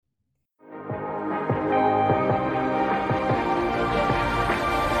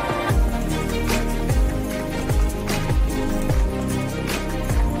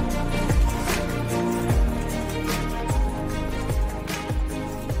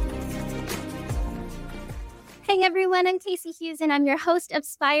morning, everyone. I'm Casey Hughes, and I'm your host of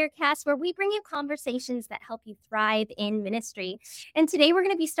Spirecast, where we bring you conversations that help you thrive in ministry. And today we're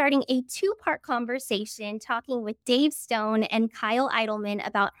going to be starting a two-part conversation talking with Dave Stone and Kyle Idleman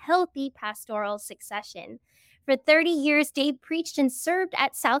about healthy pastoral succession. For 30 years, Dave preached and served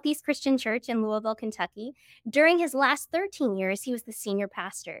at Southeast Christian Church in Louisville, Kentucky. During his last 13 years, he was the senior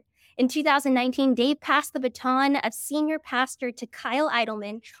pastor. In 2019, Dave passed the baton of senior pastor to Kyle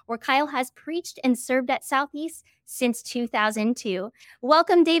Idleman, where Kyle has preached and served at Southeast since 2002.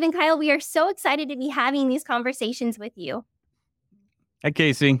 Welcome, Dave and Kyle. We are so excited to be having these conversations with you. Hi,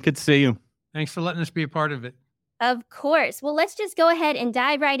 Casey. Good to see you. Thanks for letting us be a part of it. Of course. Well, let's just go ahead and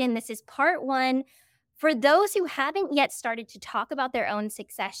dive right in. This is part one. For those who haven't yet started to talk about their own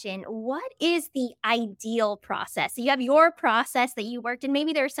succession, what is the ideal process? So you have your process that you worked in.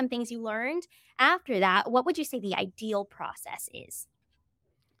 Maybe there are some things you learned after that. What would you say the ideal process is?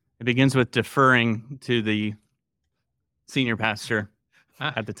 It begins with deferring to the senior pastor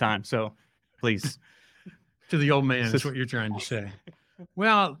at the time. So please. To the old man is what you're trying to say.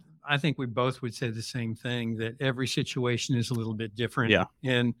 Well, I think we both would say the same thing, that every situation is a little bit different. Yeah.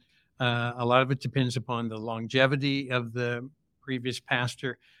 And a lot of it depends upon the longevity of the previous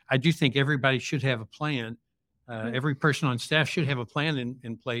pastor. I do think everybody should have a plan. Every person on staff should have a plan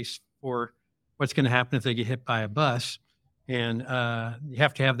in place for what's going to happen if they get hit by a bus. And you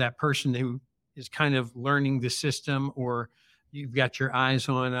have to have that person who is kind of learning the system, or you've got your eyes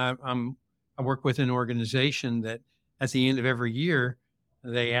on. I work with an organization that at the end of every year,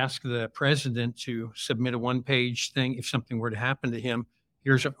 they ask the president to submit a one-page thing. If something were to happen to him,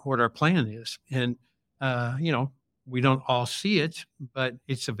 here's what our plan is. And, we don't all see it, but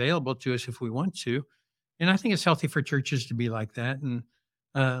it's available to us if we want to. And I think it's healthy for churches to be like that. And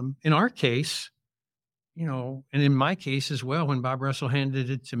in our case, and in my case as well, when Bob Russell handed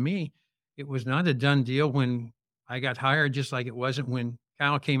it to me, it was not a done deal when I got hired, just like it wasn't when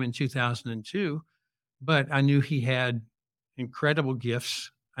Kyle came in 2002. But I knew he had incredible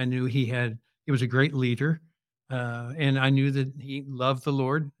gifts. I knew he was a great leader. And I knew that he loved the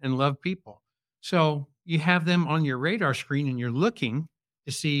Lord and loved people. So you have them on your radar screen and you're looking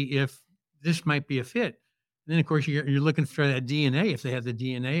to see if this might be a fit. And then, of course, you're looking for that DNA, if they have the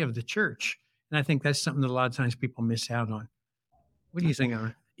DNA of the church. And I think that's something that a lot of times people miss out on. What do you think,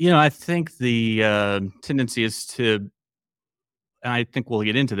 Aaron? I think the tendency is to, and I think we'll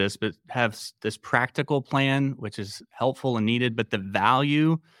get into this, but have this practical plan, which is helpful and needed, but the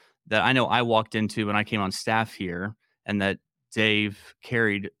value that I know I walked into when I came on staff here and that Dave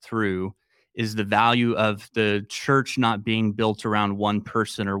carried through is the value of the church not being built around one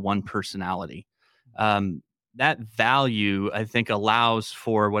person or one personality. That value, I think, allows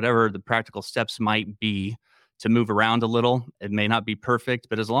for whatever the practical steps might be to move around a little. It may not be perfect,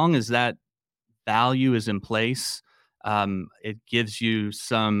 but as long as that value is in place, it gives you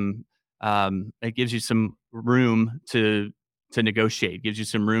some room to negotiate, gives you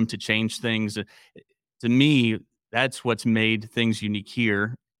some room to change things. To me, that's what's made things unique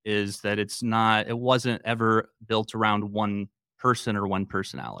here, is that it wasn't ever built around one person or one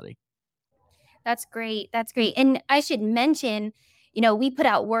personality. That's great. That's great. And I should mention, we put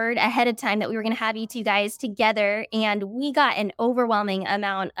out word ahead of time that we were going to have you two guys together, and we got an overwhelming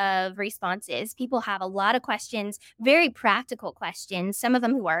amount of responses. People have a lot of questions, very practical questions, some of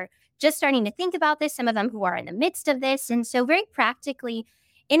them who are just starting to think about this, some of them who are in the midst of this. And so very practically,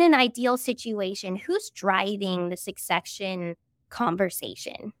 in an ideal situation, who's driving the succession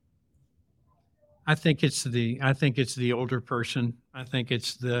conversation? I think it's the older person. I think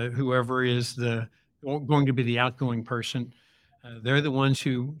it's whoever is going to be the outgoing person. They're the ones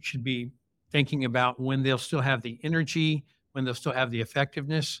who should be thinking about when they'll still have the energy, when they'll still have the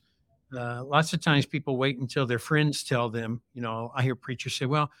effectiveness. Lots of times people wait until their friends tell them. I hear preachers say,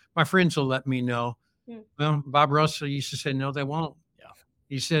 well, my friends will let me know. Well, Bob Russell used to say, no, they won't. Yeah.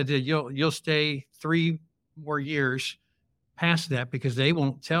 He said that you'll stay 3 more years past that because they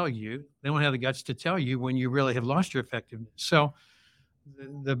won't tell you. They won't have the guts to tell you when you really have lost your effectiveness. So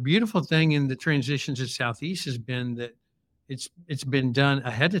the beautiful thing in the transitions at Southeast has been that it's been done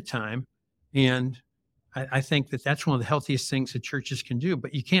ahead of time. And I think that's one of the healthiest things that churches can do.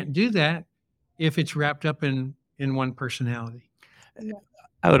 But you can't do that if it's wrapped up in one personality.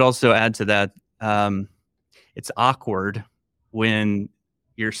 I would also add to that, it's awkward when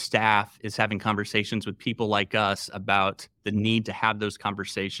your staff is having conversations with people like us about the need to have those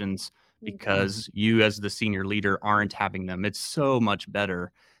conversations because you as the senior leader aren't having them. It's so much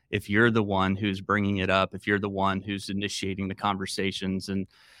better if you're the one who's bringing it up, if you're the one who's initiating the conversations. And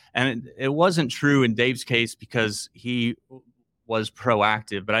it wasn't true in Dave's case because he was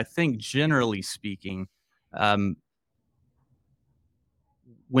proactive, but I think generally speaking,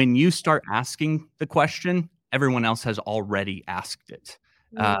 When you start asking the question, everyone else has already asked it.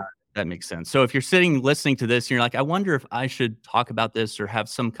 That makes sense. So if you're sitting listening to this and you're like, I wonder if I should talk about this or have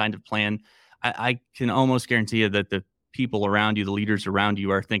some kind of plan, I can almost guarantee you that the people around you, the leaders around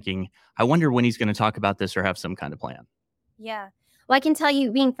you are thinking, I wonder when he's going to talk about this or have some kind of plan. Yeah. Well, I can tell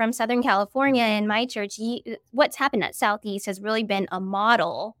you, being from Southern California in my church, what's happened at Southeast has really been a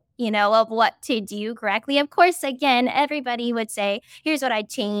model, of what to do correctly. Of course, again, everybody would say, here's what I'd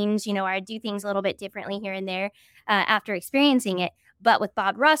change, or I'd do things a little bit differently here and there after experiencing it. But with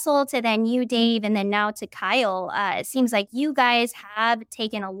Bob Russell to then you, Dave, and then now to Kyle, it seems like you guys have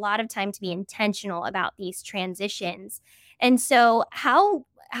taken a lot of time to be intentional about these transitions. And so how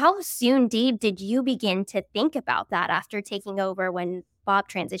soon, Dave, did you begin to think about that after taking over when Bob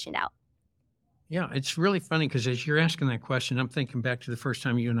transitioned out? Yeah, it's really funny because as you're asking that question, I'm thinking back to the first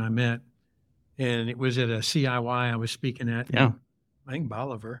time you and I met, and it was at a CIY I was speaking at. Yeah. I think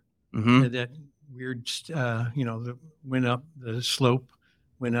Bolivar. Mm-hmm. That weird, went up the slope,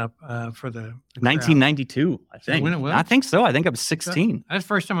 went up for the 1992, I think. When it was? I think so. I think I was 16. That's the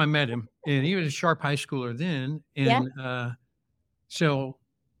first time I met him, and he was a sharp high schooler then. And so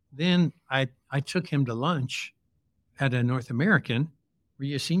then I took him to lunch at a North American. Were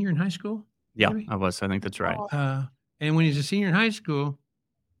you a senior in high school? Yeah, maybe? I was. I think that's right. And when he was a senior in high school,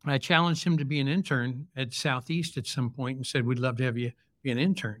 I challenged him to be an intern at Southeast at some point and said, we'd love to have you be an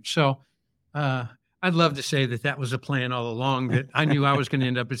intern. So I'd love to say that was a plan all along, that I knew I was going to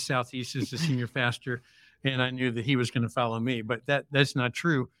end up at Southeast as the senior pastor, and I knew that he was going to follow me, but that's not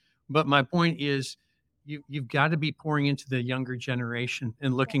true. But my point is, you've got to be pouring into the younger generation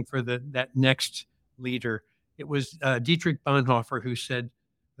and looking for that next leader. It was Dietrich Bonhoeffer who said,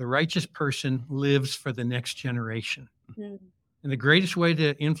 the righteous person lives for the next generation. Mm-hmm. And the greatest way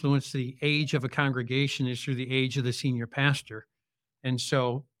to influence the age of a congregation is through the age of the senior pastor. And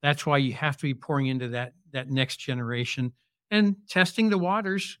so that's why you have to be pouring into that next generation and testing the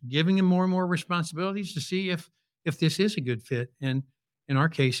waters, giving them more and more responsibilities to see if this is a good fit. And in our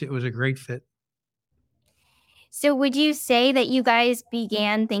case, it was a great fit. So would you say that you guys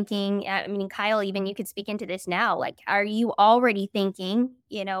began thinking, Kyle, even you could speak into this now, like, are you already thinking,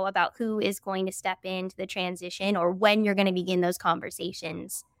 about who is going to step into the transition or when you're going to begin those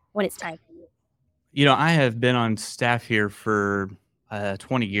conversations when it's time for you? I have been on staff here for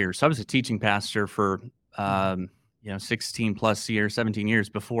 20 years. So I was a teaching pastor for, 16 plus years, 17 years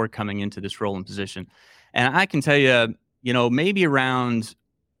before coming into this role and position. And I can tell you, maybe around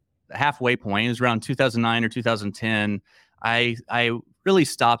halfway point, it was around 2009 or 2010, I really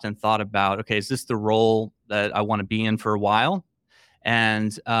stopped and thought about, okay, is this the role that I want to be in for a while?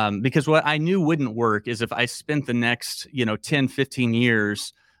 And because what I knew wouldn't work is if I spent the next 10 15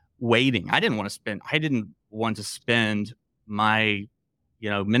 years waiting. I didn't want to spend my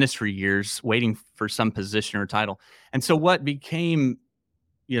ministry years waiting for some position or title. And so what became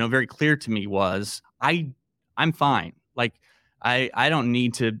very clear to me was I'm fine. Like I don't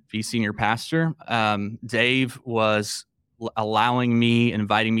need to be senior pastor. Dave was allowing me,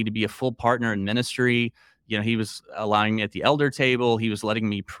 inviting me to be a full partner in ministry. He was allowing me at the elder table. He was letting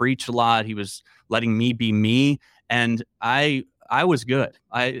me preach a lot. He was letting me be me. And I was good.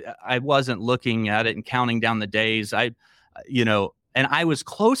 I wasn't looking at it and counting down the days. And I was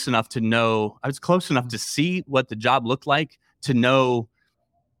close enough to see what the job looked like, to know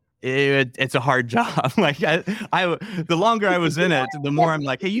it's a hard job. Like the longer I was in it, the more I'm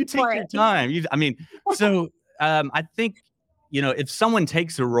like, hey, you take your time. I think, if someone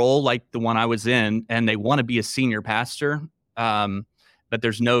takes a role like the one I was in and they want to be a senior pastor, but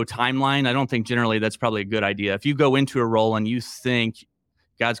there's no timeline, I don't think generally that's probably a good idea. If you go into a role and you think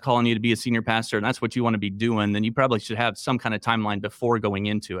God's calling you to be a senior pastor and that's what you want to be doing, then you probably should have some kind of timeline before going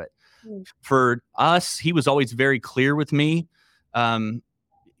into it. For us, he was always very clear with me,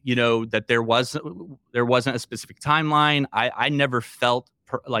 that there wasn't a specific timeline. I never felt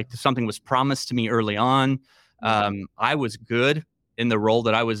like something was promised to me early on. I was good in the role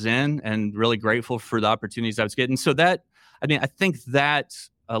that I was in and really grateful for the opportunities I was getting. So I think that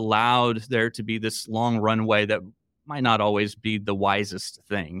allowed there to be this long runway that might not always be the wisest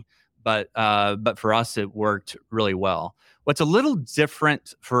thing, but for us, it worked really well. What's a little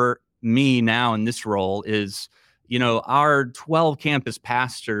different for me now in this role is, our 12 campus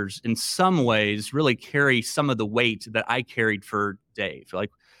pastors in some ways really carry some of the weight that I carried for Dave. Like,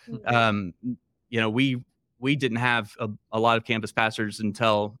 we didn't have a lot of campus pastors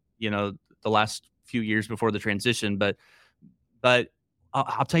until, the last few years before the transition. But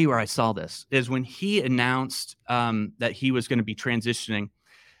I'll tell you where I saw this is when he announced that he was going to be transitioning.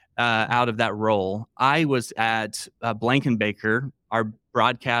 out of that role, I was at Blankenbaker, our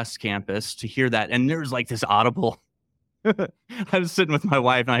broadcast campus, to hear that. And there was like this audible. I was sitting with my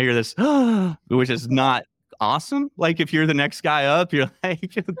wife and I hear this, which is not awesome. Like if you're the next guy up, you're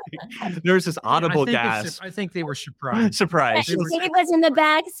like, there's this audible gasp. I think they were surprised. Surprise. Dave was in the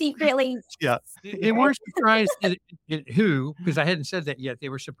back secretly. Yeah. They weren't surprised at who, because I hadn't said that yet. They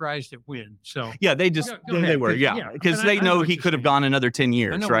were surprised at when. So yeah, they just, Go they ahead, were, 'cause- yeah. Because I they know know what he you're could have saying. gone another 10 I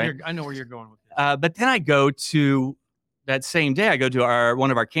years, know right? I know where you're going with this. But then I go to that same day, I go to one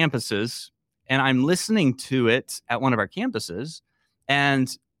of our campuses and I'm listening to it at one of our campuses.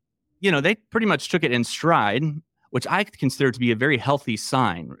 And, they pretty much took it in stride, which I consider to be a very healthy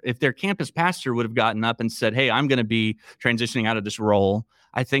sign. If their campus pastor would have gotten up and said, hey, I'm going to be transitioning out of this role,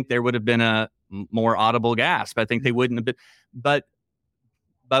 I think there would have been a more audible gasp. I think they wouldn't have been. But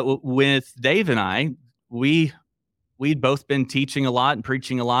with Dave and I, we'd both been teaching a lot and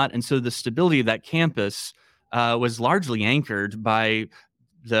preaching a lot. And so the stability of that campus was largely anchored by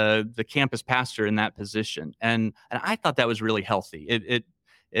the campus pastor in that position. And I thought that was really healthy.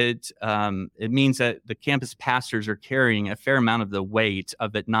 It means that the campus pastors are carrying a fair amount of the weight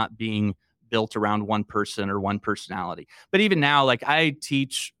of it not being built around one person or one personality. But even now, like I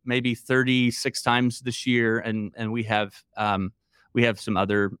teach maybe 36 times this year, and we have some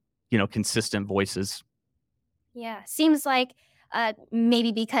other, consistent voices. Yeah, seems like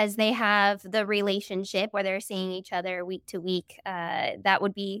maybe because they have the relationship where they're seeing each other week to week, that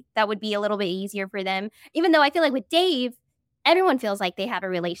would be a little bit easier for them. Even though I feel like with Dave, everyone feels like they have a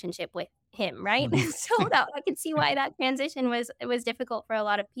relationship with him, right? So that I can see why that transition was difficult for a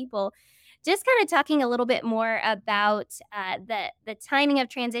lot of people. Just kind of talking a little bit more about the timing of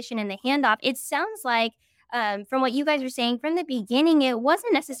transition and the handoff. It sounds like from what you guys are saying from the beginning, it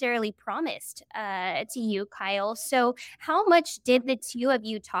wasn't necessarily promised to you, Kyle. So how much did the two of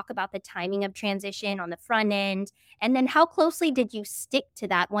you talk about the timing of transition on the front end? And then how closely did you stick to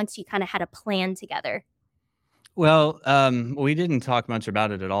that once you kind of had a plan together? Well, we didn't talk much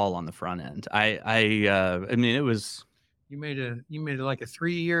about it at all on the front end. I mean, it was. You made like a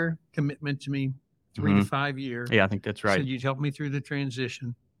 3-year commitment to me, 3 to 5 years. Yeah, I think that's right. Said you'd help me through the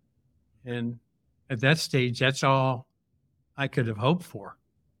transition. And at that stage, that's all I could have hoped for.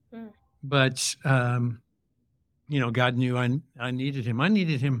 Mm. But, God knew I needed him. I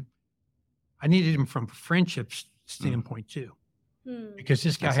needed him from a friendship standpoint too, because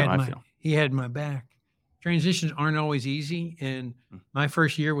this guy had my back. Transitions aren't always easy. And my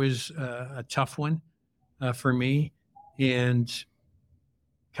first year was a tough one for me. And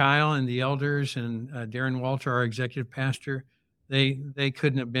Kyle and the elders and Darren Walter, our executive pastor, they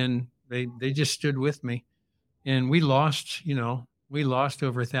couldn't have been. They just stood with me, and we lost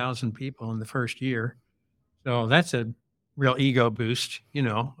over 1,000 people in the first year. So that's a real ego boost,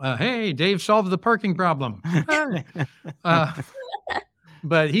 hey, Dave solved the parking problem.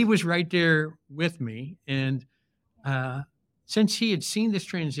 But he was right there with me. And since he had seen this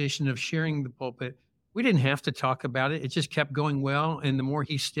transition of sharing the pulpit, we didn't have to talk about it. It just kept going well. And the more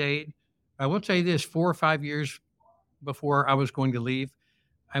he stayed, I will tell you this, 4 or 5 years before I was going to leave,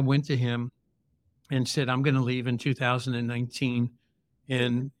 I went to him and said, I'm going to leave in 2019.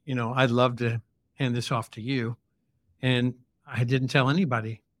 And, I'd love to hand this off to you. And I didn't tell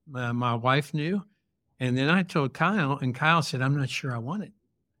anybody. My wife knew. And then I told Kyle, and Kyle said, I'm not sure I want it.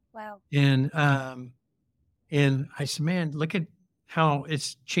 Wow. And I said, man, look at how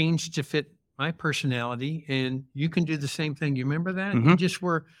it's changed to fit my personality. And you can do the same thing. You remember that? Mm-hmm. You just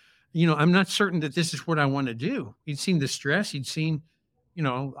were, I'm not certain that this is what I want to do. He'd seen the stress. He'd seen,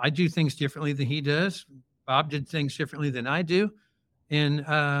 I do things differently than he does. Bob did things differently than I do. And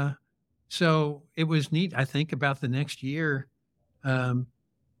so it was neat. I think about the next year,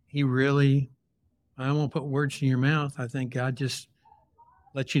 he really, I won't put words in your mouth. I think God just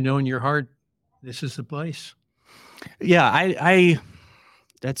let you know in your heart, this is the place. Yeah, I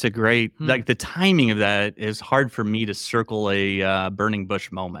that's a great, like the timing of that is hard for me to circle a burning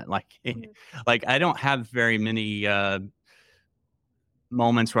bush moment. Like I don't have very many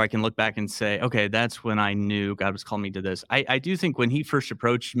moments where I can look back and say, okay, that's when I knew God was calling me to this. I do think when he first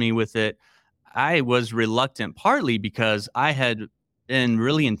approached me with it, I was reluctant, partly because I had been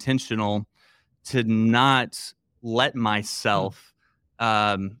really intentional to not let myself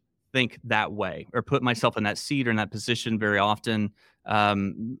think that way or put myself in that seat or in that position very often,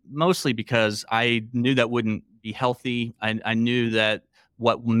 mostly because I knew that wouldn't be healthy. I knew that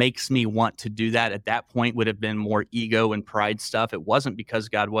what makes me want to do that at that point would have been more ego and pride stuff. It wasn't because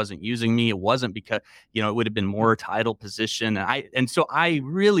God wasn't using me. It wasn't because, it would have been more title position. And so I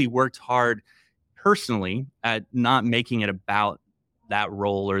really worked hard personally at not making it about that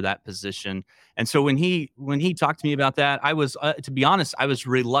role or that position. And so when he talked to me about that, I was, to be honest, I was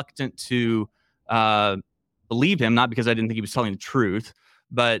reluctant to believe him, not because I didn't think he was telling the truth,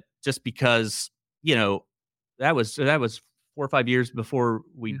 but just because, that was 4 or 5 years before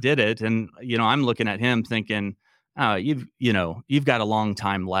we did it. And, I'm looking at him thinking, oh, you've got a long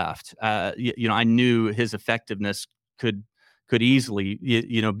time left. I knew his effectiveness could easily,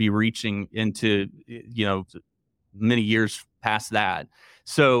 be reaching into, many years past that.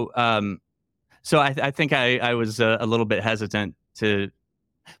 So, I think I was a little bit hesitant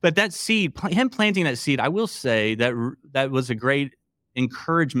but that seed, him planting that seed, I will say that was a great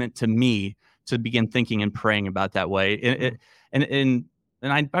encouragement to me to begin thinking and praying about that way. And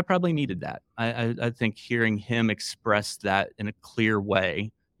I probably needed that. I think hearing him express that in a clear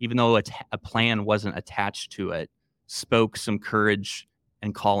way, even though a plan wasn't attached to it, spoke some courage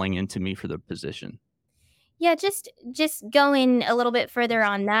and calling into me for the position. Yeah, just going a little bit further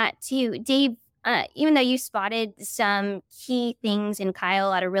on that too, Dave. Even though you spotted some key things in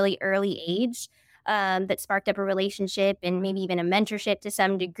Kyle at a really early age that sparked up a relationship and maybe even a mentorship to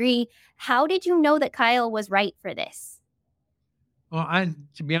some degree, how did you know that Kyle was right for this? Well,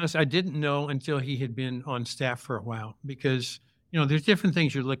 to be honest, I didn't know until he had been on staff for a while because, there's different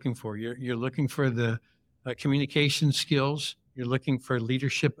things you're looking for. You're looking for the communication skills. You're looking for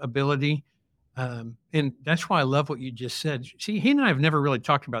leadership ability. And that's why I love what you just said. See, he and I have never really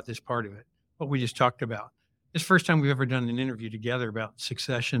talked about this part of it, what we just talked about. It's the first time we've ever done an interview together about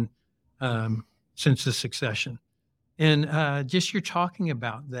succession, since the succession. And just you're talking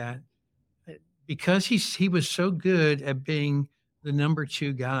about that because he was so good at being the number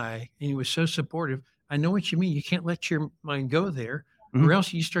two guy and he was so supportive. I know what you mean. You can't let your mind go there or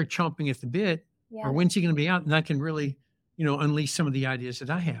else you start chomping at the bit or when's he going to be out? And I can really, unleash some of the ideas that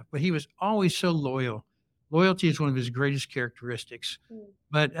I have. But he was always so loyal. Loyalty is one of his greatest characteristics.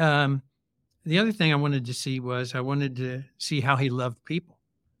 But the other thing I wanted to see was I wanted to see how he loved people.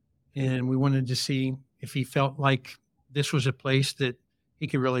 And we wanted to see if he felt like this was a place that he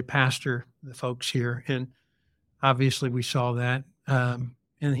could really pastor the folks here. And obviously we saw that.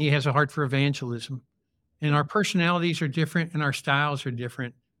 And he has a heart for evangelism. And our personalities are different and our styles are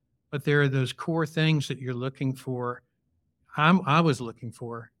different. But there are those core things that you're looking for. I was looking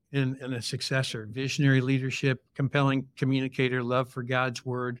for in a successor: visionary leadership, compelling communicator, love for God's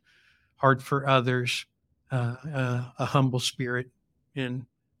word, heart for others, a humble spirit. And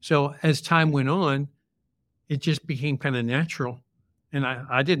so as time went on, it just became kind of natural. And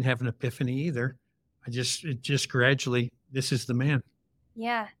I didn't have an epiphany either. It just gradually, this is the man.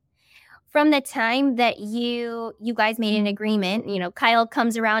 Yeah. From the time that you guys made an agreement, Kyle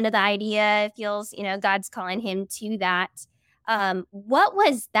comes around to the idea, feels, God's calling him to that. What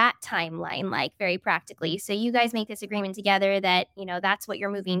was that timeline like very practically? So you guys make this agreement together that, that's what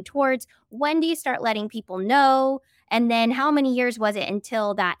you're moving towards. When do you start letting people know? And then how many years was it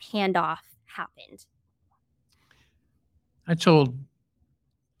until that handoff happened? I told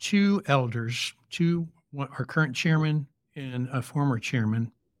two elders, our current chairman and a former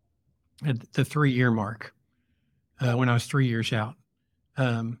chairman, at the 3-year mark, when I was 3 years out.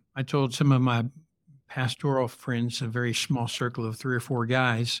 I told some of my pastoral friends, a very small circle of 3 or 4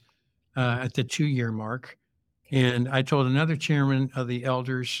 guys, at the 2-year mark. And I told another chairman of the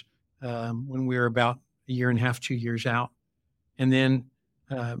elders when we were about 1.5 years, 2 years out. And then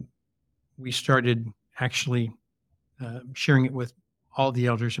we started actually sharing it with all the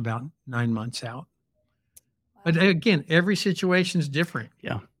elders about 9 months out. But again, every situation is different.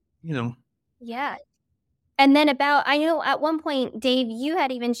 Yeah. Yeah. And then I know at one point, Dave, you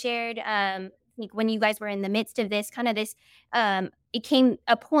had even shared, like when you guys were in the midst of this, kind of this, it came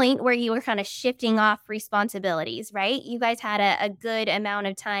a point where you were kind of shifting off responsibilities, right? You guys had a good amount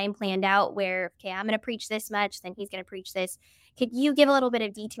of time planned out where, okay, I'm going to preach this much, then he's going to preach this. Could you give a little bit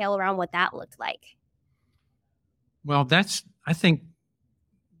of detail around what that looked like? Well, I think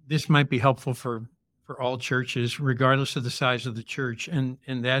this might be helpful for all churches, regardless of the size of the church. And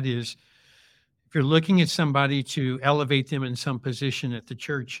that is, if you're looking at somebody to elevate them in some position at the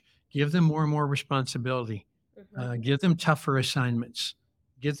church, give them more and more responsibility. Give them tougher assignments.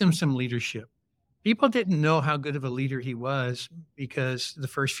 Give them some leadership. People didn't know how good of a leader he was because the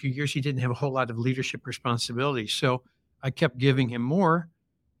first few years he didn't have a whole lot of leadership responsibility. So I kept giving him more.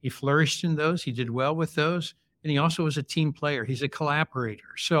 He flourished in those. He did well with those. And he also was a team player. He's a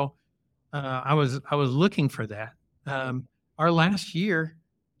collaborator. So I was looking for that. Our last year,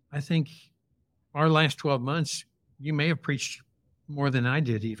 I think our last 12 months, you may have preached more than I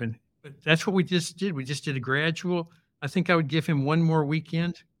did even. But that's what we just did. We just did a gradual. I think I would give him one more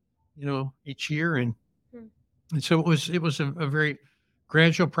weekend, each year. And so it was a very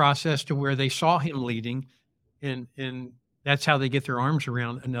gradual process to where they saw him leading, and that's how they get their arms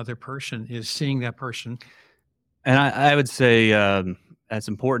around another person, is seeing that person. And I would say as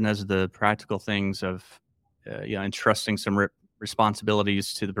important as the practical things of entrusting some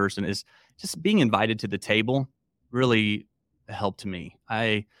responsibilities to the person is just being invited to the table really helped me.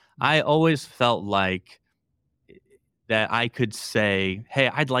 I always felt like that I could say, "Hey,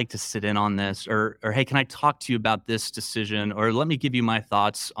 I'd like to sit in on this," or "Hey, can I talk to you about this decision?" or "Let me give you my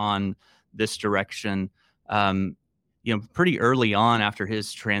thoughts on this direction." Um, Pretty early on after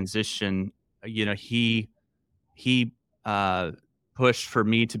his transition, he uh, pushed for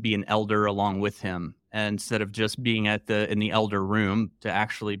me to be an elder along with him, and instead of just being in the elder room, to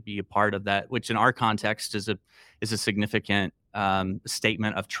actually be a part of that, which in our context is a significant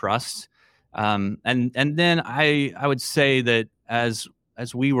statement of trust. And then I would say that as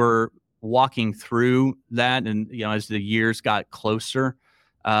we were walking through that, and as the years got closer,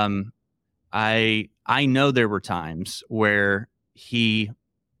 um, I know there were times where he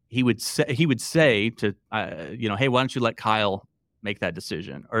would say to hey, why don't you let Kyle make that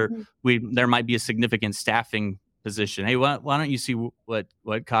decision, or there might be a significant staffing position. Hey, why don't you see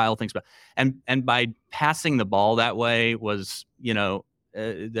what Kyle thinks about, and by passing the ball that way was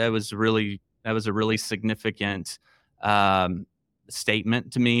that was a really significant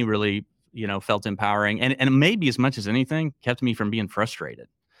statement to me. Really, felt empowering, and maybe as much as anything kept me from being frustrated.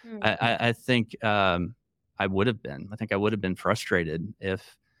 I think I would have been. I think I would have been frustrated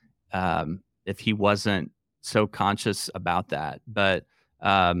if he wasn't so conscious about that. But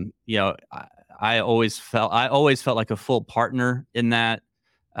I always felt like a full partner in that,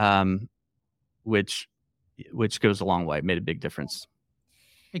 which goes a long way. Made a big difference.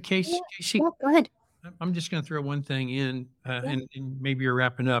 Hey, Casey, Yeah, go ahead. I'm just going to throw one thing in, and maybe you're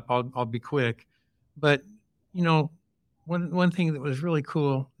wrapping up. I'll be quick, but one thing that was really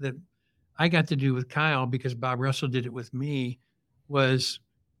cool that I got to do with Kyle, because Bob Russell did it with me, was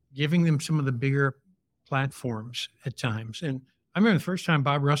giving them some of the bigger platforms at times. And I remember the first time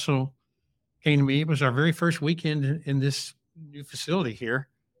Bob Russell came to me, it was our very first weekend in this new facility here.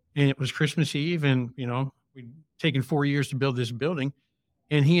 And it was Christmas Eve. And, we'd taken 4 years to build this building.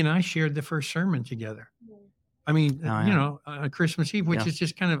 And he and I shared the first sermon together. I mean, Christmas Eve, which is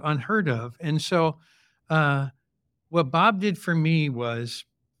just kind of unheard of. And so what Bob did for me was,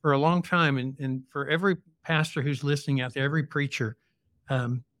 for a long time, and for every pastor who's listening out there, every preacher,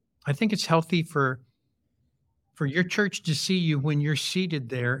 I think it's healthy for your church to see you when you're seated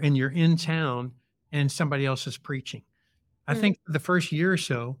there and you're in town and somebody else is preaching. I think for the first year or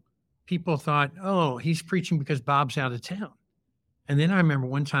so, people thought, "Oh, he's preaching because Bob's out of town." And then I remember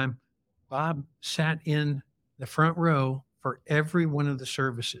one time, Bob sat in the front row for every one of the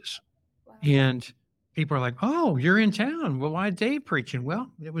services. Wow. And people are like, "Oh, you're in town. Well, why Dave preaching?" Well,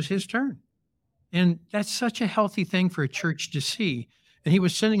 it was his turn. And that's such a healthy thing for a church to see. And he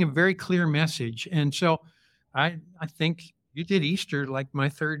was sending a very clear message. And so I think you did Easter like my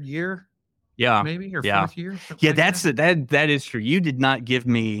third year, maybe, or fourth year. Yeah, that is true. You did not give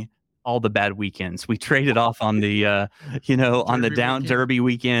me all the bad weekends. We traded off on the on the down Derby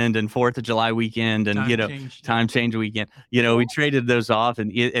weekend and 4th of July weekend, and time change weekend. We traded those off,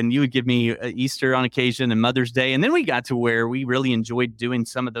 and you would give me Easter on occasion and Mother's Day, and then we got to where we really enjoyed doing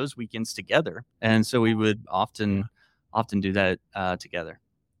some of those weekends together, and so we would often do that together.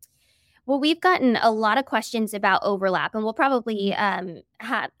 Well, we've gotten a lot of questions about overlap, and we'll probably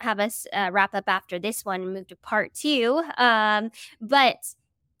have us wrap up after this one and move to part 2. But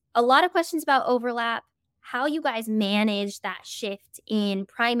a lot of questions about overlap, how you guys manage that shift in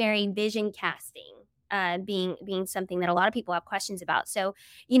primary vision casting, being something that a lot of people have questions about. So,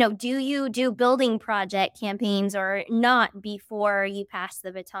 do you do building project campaigns or not before you pass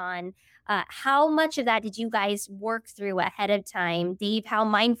the baton? How much of that did you guys work through ahead of time? Dave, how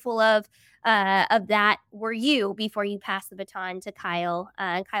mindful of that were you before you passed the baton to Kyle?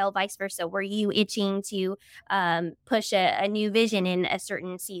 Kyle, vice versa. Were you itching to push a new vision in a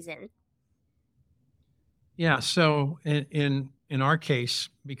certain season? Yeah. So in our case,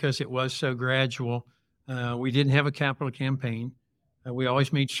 because it was so gradual, we didn't have a capital campaign. We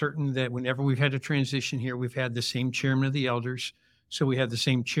always made certain that whenever we've had a transition here, we've had the same chairman of the elders. So we had the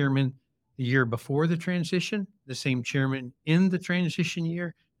same chairman the year before the transition, the same chairman in the transition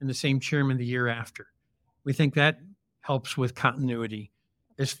year, and the same chairman the year after. We think that helps with continuity.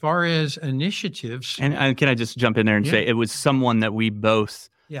 As far as initiatives. And can I just jump in there and say it was someone that we both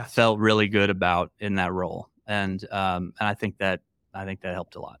felt really good about in that role. And I think that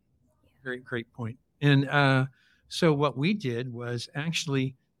helped a lot. Great point. And so what we did was,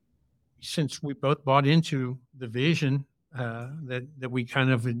 actually, since we both bought into the vision that we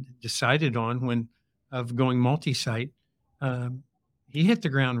kind of decided on of going multi-site. He hit the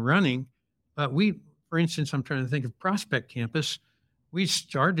ground running, but for instance, I'm trying to think of Prospect Campus. We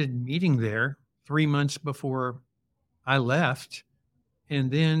started meeting there 3 months before I left.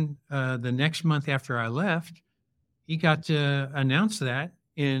 And then the next month after I left, he got to announce that.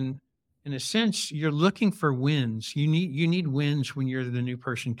 In a sense, you're looking for wins. You need wins when you're the new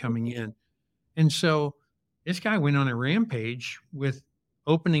person coming in. And so this guy went on a rampage with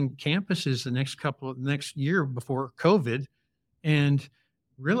opening campuses the next year before COVID, and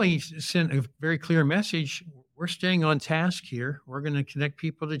really sent a very clear message. We're staying on task here. We're going to connect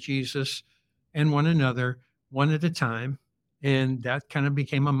people to Jesus and one another, one at a time. And that kind of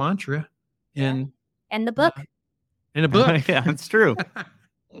became a mantra. And the book. In a book. Yeah, that's true.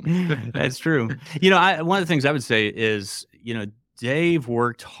 That's true. One of the things I would say is, Dave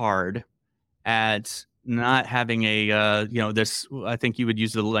worked hard at not having this, I think you would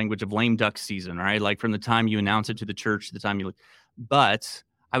use the language of lame duck season, right? Like from the time you announce it to the church to the time but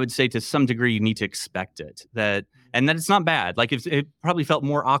I would say to some degree, you need to expect it and that it's not bad. Like it probably felt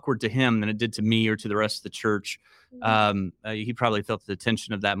more awkward to him than it did to me or to the rest of the church. He probably felt the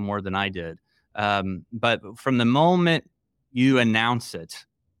tension of that more than I did. But from the moment you announce it,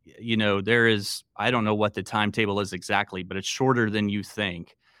 there is, I don't know what the timetable is exactly, but it's shorter than you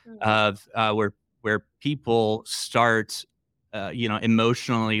think of where people start,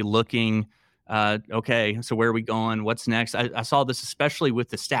 emotionally looking, okay, so where are we going? What's next? I saw this especially with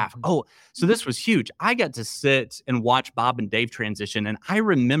the staff. Oh, so this was huge. I got to sit and watch Bob and Dave transition. And I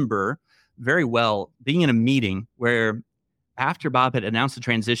remember very well being in a meeting where after Bob had announced the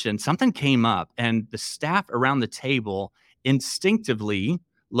transition, something came up and the staff around the table instinctively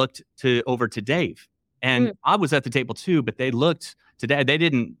looked over to Dave. And I was at the table too, but they looked to Dave. They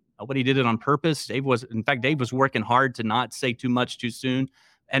didn't, nobody did it on purpose. Dave was working hard to not say too much too soon.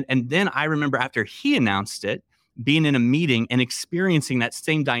 And then I remember after he announced it, being in a meeting and experiencing that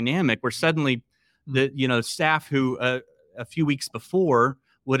same dynamic where suddenly the, staff who a few weeks before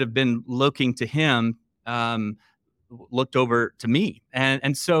would have been looking to him, looked over to me.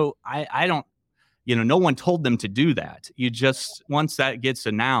 And so I don't, no one told them to do that. You just, once that gets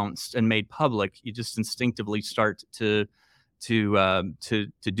announced and made public, you just instinctively start to do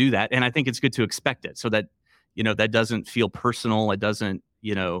that. And I think it's good to expect it so that, that doesn't feel personal. It doesn't,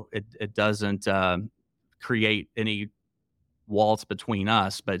 it doesn't create any walls between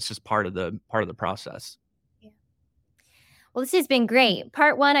us, but it's just part of the process. Well, this has been great.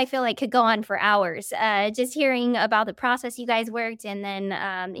 Part one, I feel like could go on for hours. Just hearing about the process you guys worked, and then,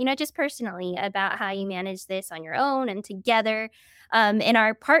 just personally about how you managed this on your own and together. In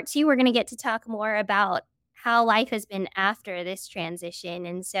our part two, we're going to get to talk more about how life has been after this transition.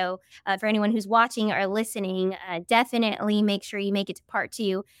 And so for anyone who's watching or listening, definitely make sure you make it to part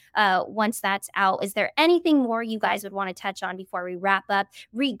two once that's out. Is there anything more you guys would want to touch on before we wrap up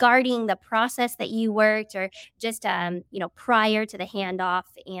regarding the process that you worked, or just, prior to the handoff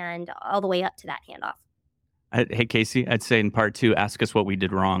and all the way up to that handoff? Hey, Casey, I'd say in part two, ask us what we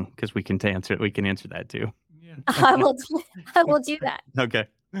did wrong, because we can answer that too. Yeah. I will do that. Okay.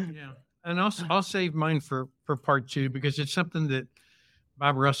 Yeah. And I'll save mine for part two, because it's something that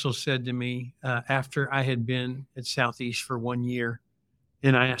Bob Russell said to me after I had been at Southeast for 1 year.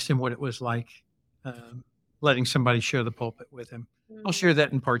 And I asked him what it was like letting somebody share the pulpit with him. I'll share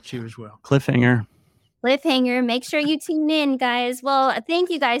that in part two as well. Cliffhanger. Make sure you tune in, guys. Well, thank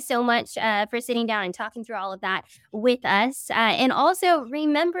you guys so much for sitting down and talking through all of that with us. And also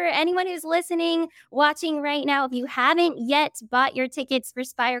remember, anyone who's listening, watching right now, if you haven't yet bought your tickets for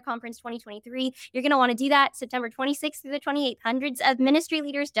Spire Conference 2023, you're going to want to do that September 26th through the 28th. Hundreds of ministry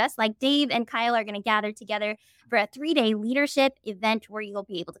leaders just like Dave and Kyle are going to gather together for a 3-day leadership event where you'll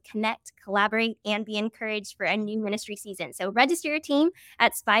be able to connect, collaborate, and be encouraged for a new ministry season. So register your team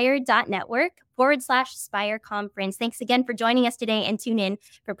at spire.network/Spire Conference. Thanks again for joining us today, and tune in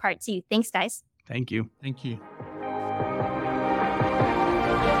for part two. Thanks, guys. Thank you. Thank you.